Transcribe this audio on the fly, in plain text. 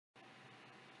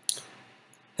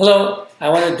Hello, I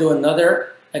want to do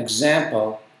another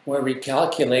example where we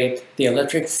calculate the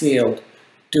electric field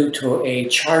due to a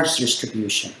charge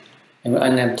distribution. And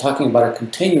I'm talking about a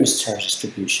continuous charge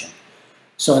distribution.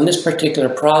 So in this particular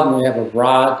problem, we have a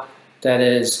rod that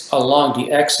is along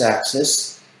the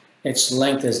x-axis. Its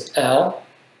length is L.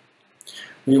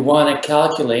 We want to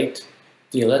calculate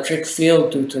the electric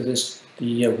field due to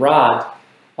the rod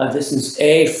a distance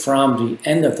A from the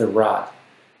end of the rod.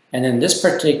 And in this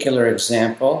particular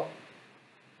example,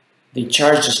 the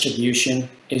charge distribution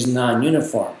is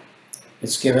non-uniform.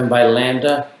 It's given by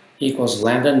lambda equals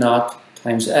lambda naught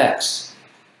times x.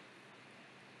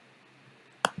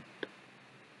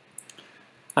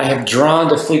 I have drawn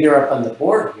the figure up on the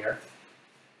board here.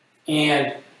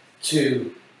 And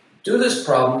to do this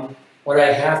problem, what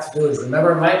I have to do is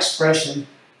remember my expression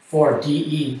for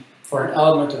dE, for an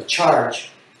element of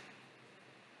charge,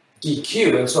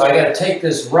 dq, and so I got to take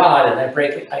this rod and I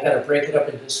got to break it up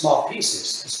into small pieces,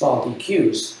 small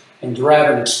dqs, and derive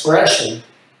an expression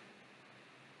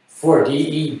for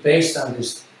dE based on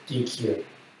this dq.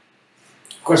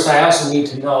 Of course, I also need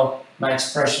to know my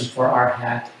expression for r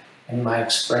hat and my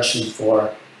expression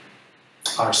for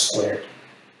r squared.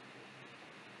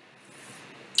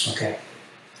 Okay,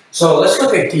 so let's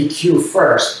look at dq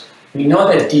first. We know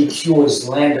that dq is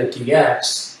lambda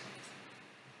dx,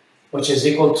 which is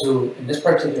equal to, in this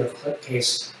particular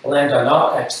case, lambda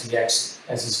naught x dx,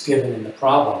 as is given in the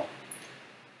problem.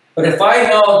 But if I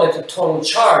know that the total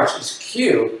charge is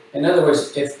q, in other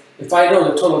words, if I know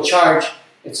the total charge,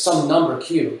 it's some number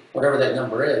q, whatever that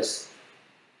number is,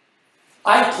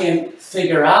 I can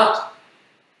figure out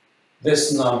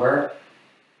this number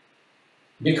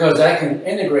because I can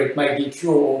integrate my dq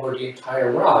over the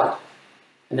entire rod.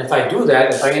 And if I do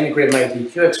that, if I integrate my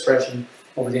dq expression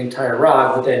over the entire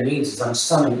rod, what that means is I'm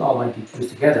summing all my dq's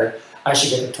together, I should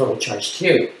get the total charge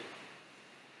q.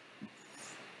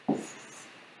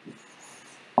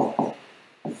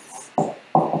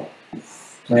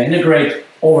 So I integrate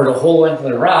over the whole length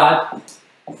of the rod.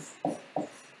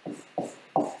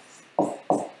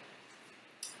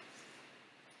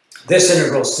 This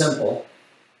integral is simple.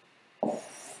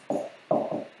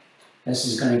 This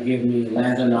is going to give me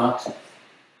lambda naught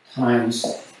times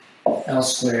L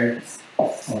squared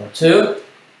over 2.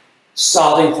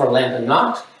 Solving for lambda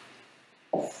naught,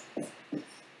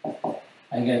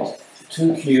 I get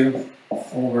 2q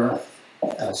over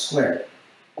L squared.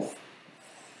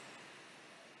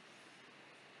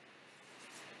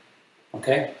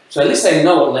 Okay, so at least I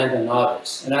know what lambda naught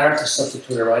is, and I don't have to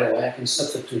substitute it right away. I can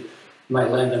substitute my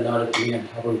lambda naught at the end,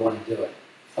 however we want to do it.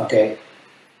 Okay,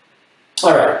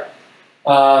 all right.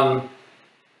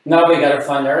 Now we got to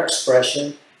find our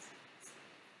expression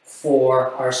for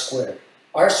r squared.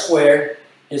 R squared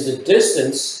is the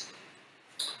distance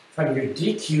from your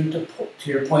dq to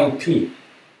your point P.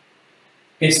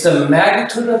 It's the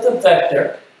magnitude of the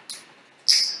vector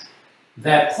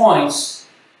that points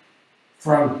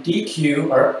from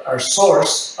dq, our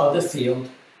source of the field,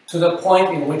 to the point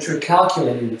in which you're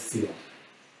calculating the field.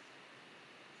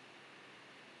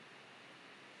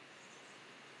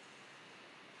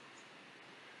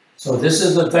 So this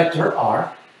is the vector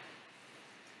r.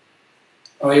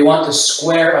 And we want the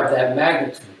square of that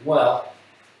magnitude. Well,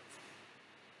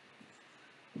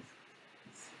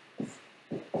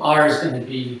 r is going to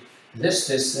be this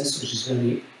distance, which is going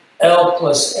to be L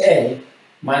plus A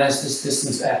minus this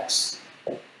distance x.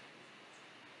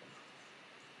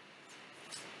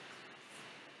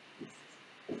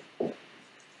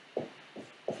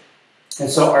 And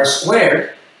so r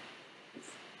squared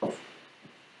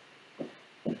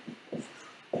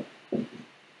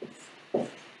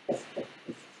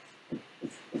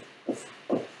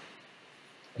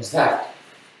is that.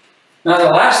 Now the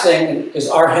last thing is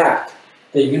r hat,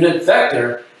 the unit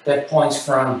vector that points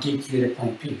from dq to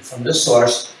point P, from the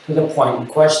source to the point in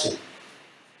question.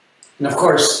 And of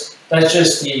course, that's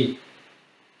just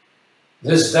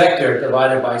this vector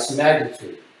divided by its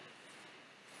magnitude.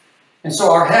 And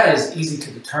so r hat is easy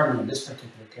to determine in this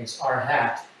particular case. R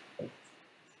hat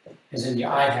is in the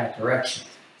I hat direction.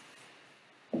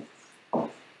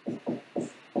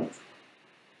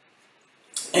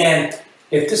 And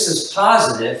if this is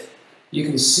positive, you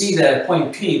can see that at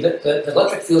point P, the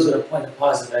electric field is going to point in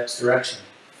positive x direction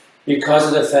because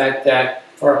of the fact that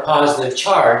for a positive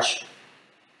charge,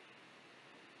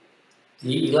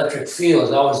 the electric field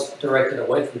is always directed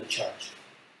away from the charge.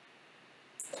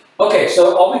 Okay,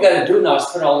 so all we got to do now is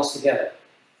put all this together.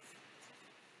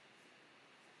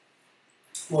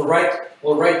 We'll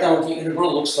write down what the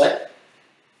integral looks like.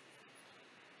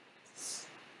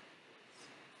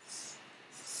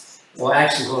 Well,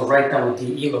 actually, we'll write down what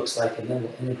dE looks like, and then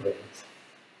we'll integrate it.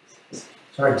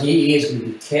 So our dE is going to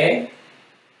be K.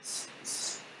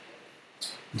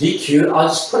 dQ, I'll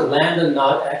just put lambda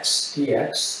naught x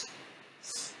dx.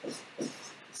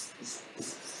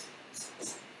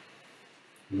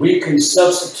 We can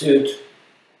substitute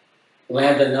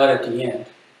lambda naught at the end.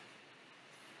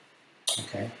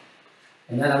 Okay.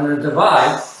 And then I'm going to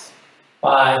divide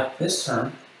by this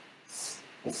term.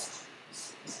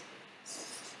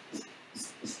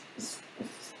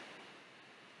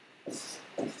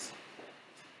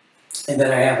 And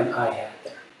then I have an I hat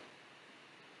there.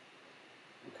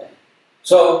 Okay.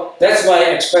 So that's my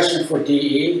expression for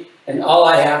dE, and all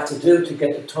I have to do to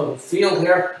get the total field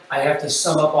here, I have to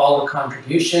sum up all the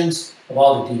contributions of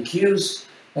all the dQs.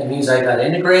 That means I got to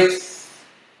integrate.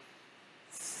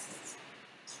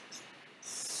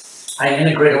 I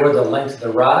integrate over the length of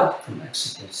the rod from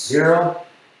x equals 0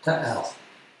 to L.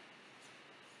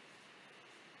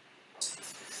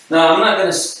 Now, I'm not going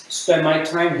to spend my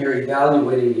time here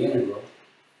evaluating the integral.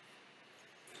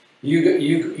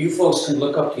 You folks can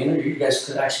look up the integral. You guys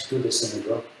could actually do this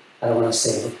integral. I don't want to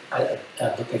say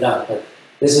look it up, but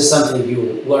this is something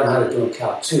you learn how to do in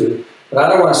Calc 2. But I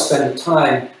don't want to spend the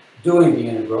time doing the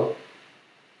integral.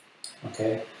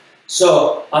 Okay,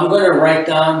 so I'm going to write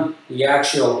down the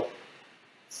actual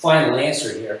final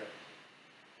answer here.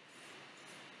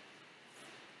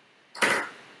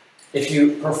 If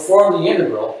you perform the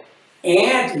integral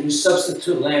and you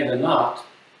substitute lambda naught,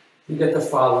 you get the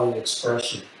following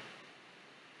expression.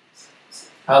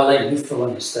 I'll let you fill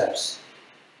in the steps.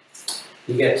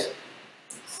 You get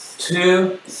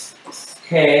 2kq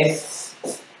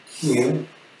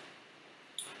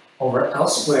over L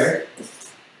squared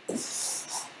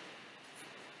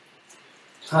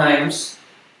times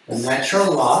the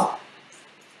natural log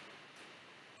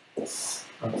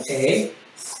of A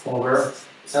over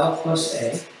L plus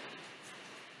A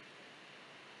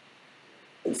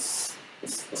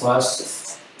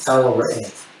plus L over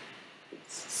A.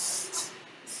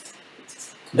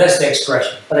 That's the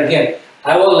expression. But again,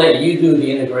 I will let you do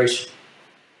the integration.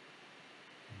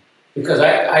 Because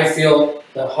I feel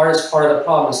the hardest part of the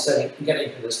problem is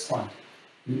getting to this point.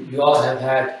 You all have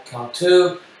had Calc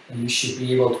 2, and you should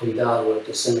be able to evaluate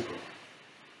this integral.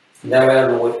 And that way I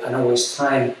don't waste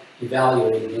time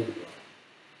evaluating the integral.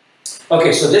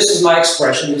 Okay, so this is my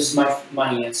expression. This is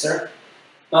my answer.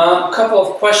 A couple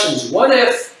of questions. What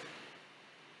if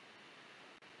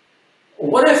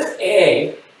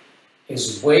A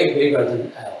is way bigger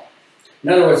than L? In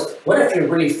other words, what if you're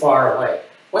really far away?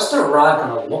 What's the rod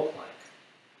going to look like?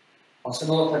 Well, it's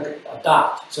going to look like a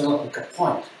dot. It's going to look like a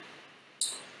point.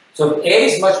 So if A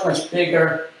is much, much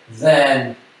bigger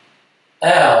than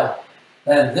L,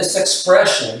 then this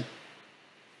expression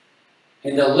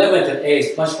in the limit that A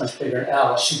is much, much bigger than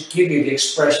L should give you the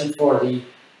expression for the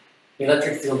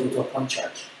electric field due to a point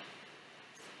charge.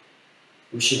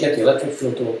 We should get the electric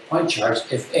field to a point charge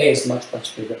if A is much,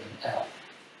 much bigger than L.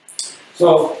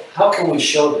 So how can we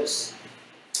show this?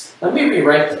 Let me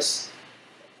rewrite this.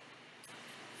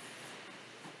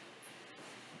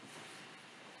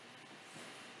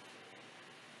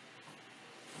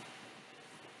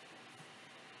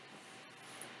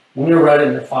 I'm going to write it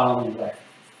in the following way.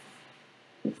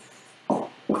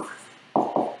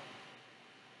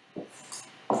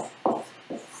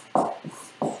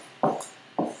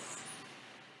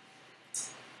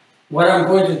 What I'm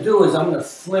going to do is I'm going to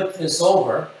flip this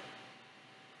over,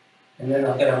 and then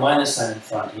I'll get a minus sign in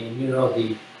front. And you know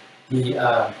the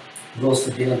rules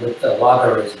for dealing with the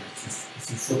logarithm. If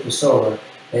you flip this over,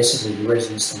 basically you're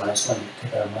raising this to minus 1, you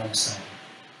take out a minus sign.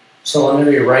 So let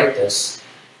me rewrite this.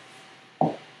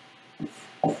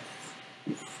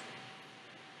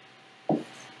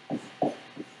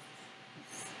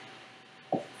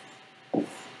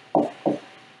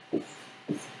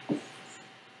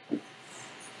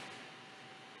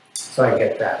 So I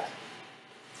get that.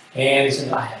 And it's in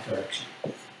the I-hat direction.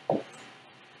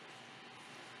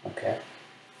 Okay.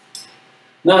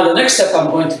 Now the next step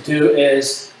I'm going to do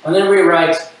is I'm going to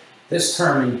rewrite this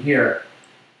term in here.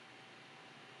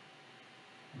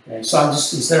 Okay, so I'm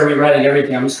just, instead of rewriting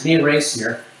everything, I'm just going to erase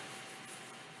here.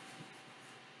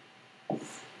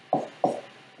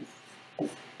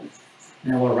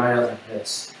 And we'll write out like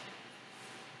this.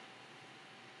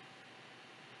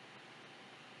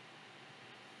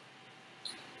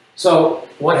 So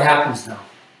what happens now?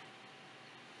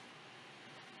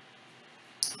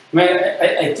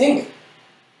 I think,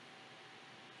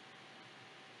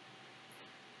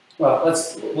 well,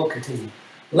 we'll continue.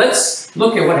 Let's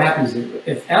look at what happens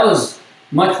if L is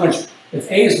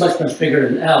if A is much, much bigger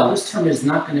than L, this term is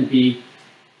not going to be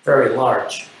very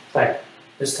large. In fact,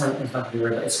 this term is not going to be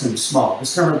very large, it's going to be small.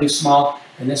 This term will be small,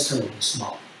 and this term will be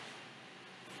small.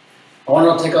 I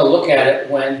want to take a look at it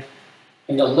when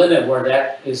in the limit where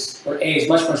A is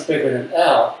much, much bigger than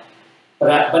L,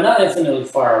 but not infinitely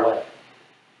far away.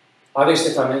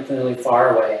 Obviously, if I'm infinitely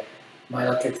far away, my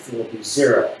electric field will be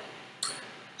 0.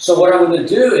 So what I'm going to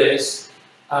do is,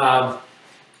 I'm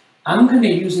going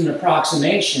to use an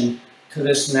approximation to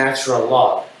this natural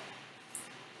log.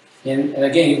 And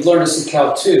again, you've learned this in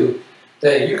Cal 2,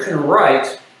 that you can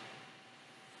write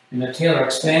in the Taylor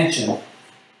expansion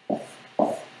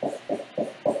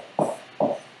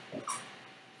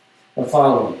the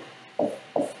following.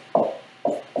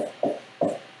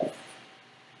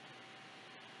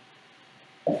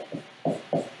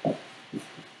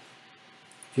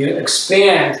 If you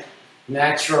expand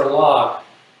natural log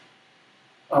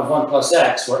of 1 plus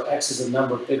x, where x is a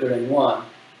number bigger than 1,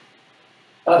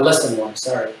 less than 1,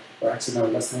 sorry, where x is a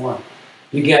number less than 1,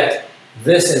 you get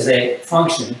this as a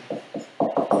function,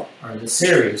 or the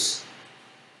series.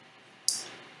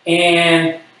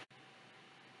 And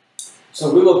so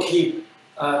we will keep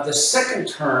the second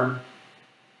term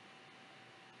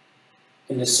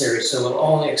in the series, so we'll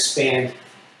only expand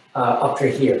up to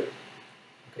here.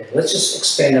 Okay, let's just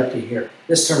expand up to here.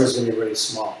 This term is going to be really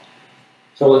small.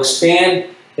 So we'll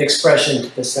expand the expression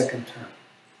to the second term.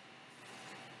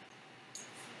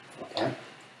 Okay.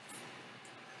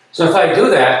 So if I do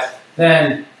that,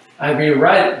 then I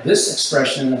rewrite this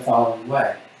expression in the following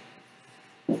way.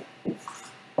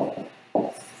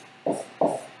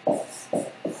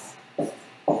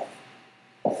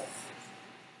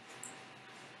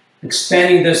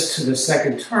 Expanding this to the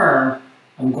second term,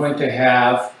 I'm going to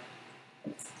have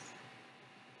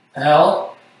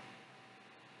L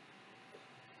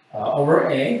over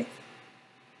A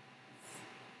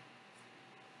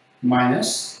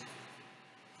minus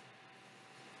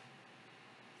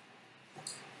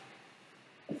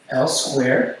L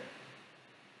squared,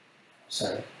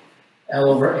 L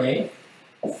over A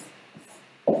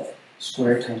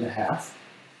squared times a half,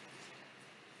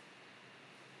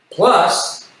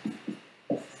 plus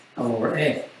L over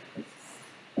A.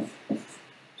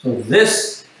 So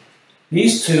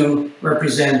these two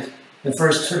represent the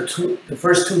first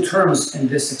two terms in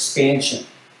this expansion.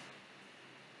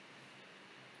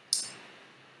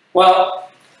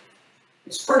 Well,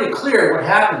 it's pretty clear what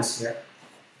happens here.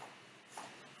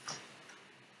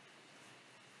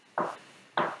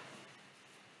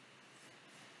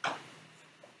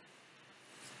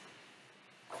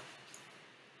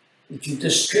 If you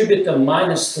distribute the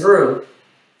minus through,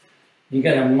 you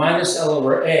get a minus L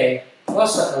over A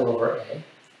plus a L over A.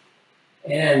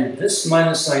 And this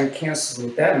minus sign cancels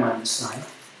with that minus sign.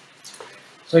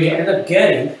 So you end up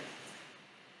getting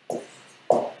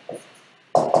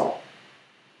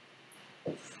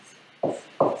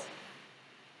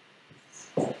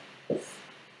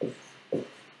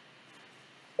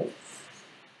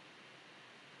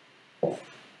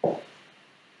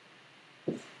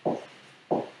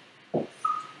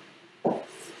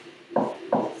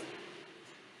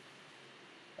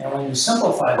and when you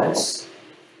simplify this,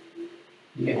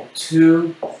 you get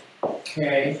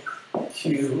 2k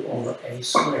q over a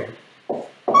squared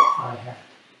I hat.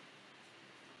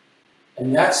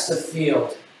 And that's the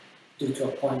field due to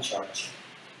a point charge.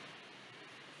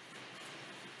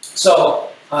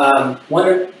 So one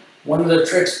of the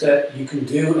tricks that you can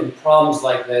do in problems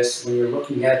like this, when you're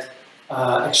looking at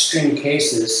extreme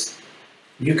cases,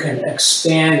 you can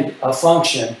expand a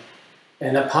function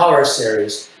in a power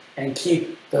series and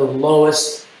keep the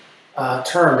lowest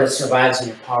term that survives in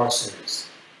your power series.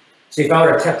 So if I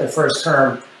would have kept the first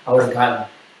term, I would have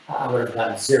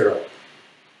gotten 0.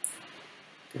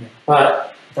 Okay.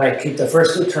 But if I keep the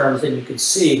first two terms, then you can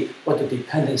see what the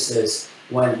dependence is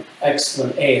when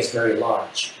A is very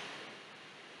large.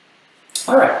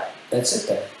 All right, that's it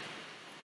then.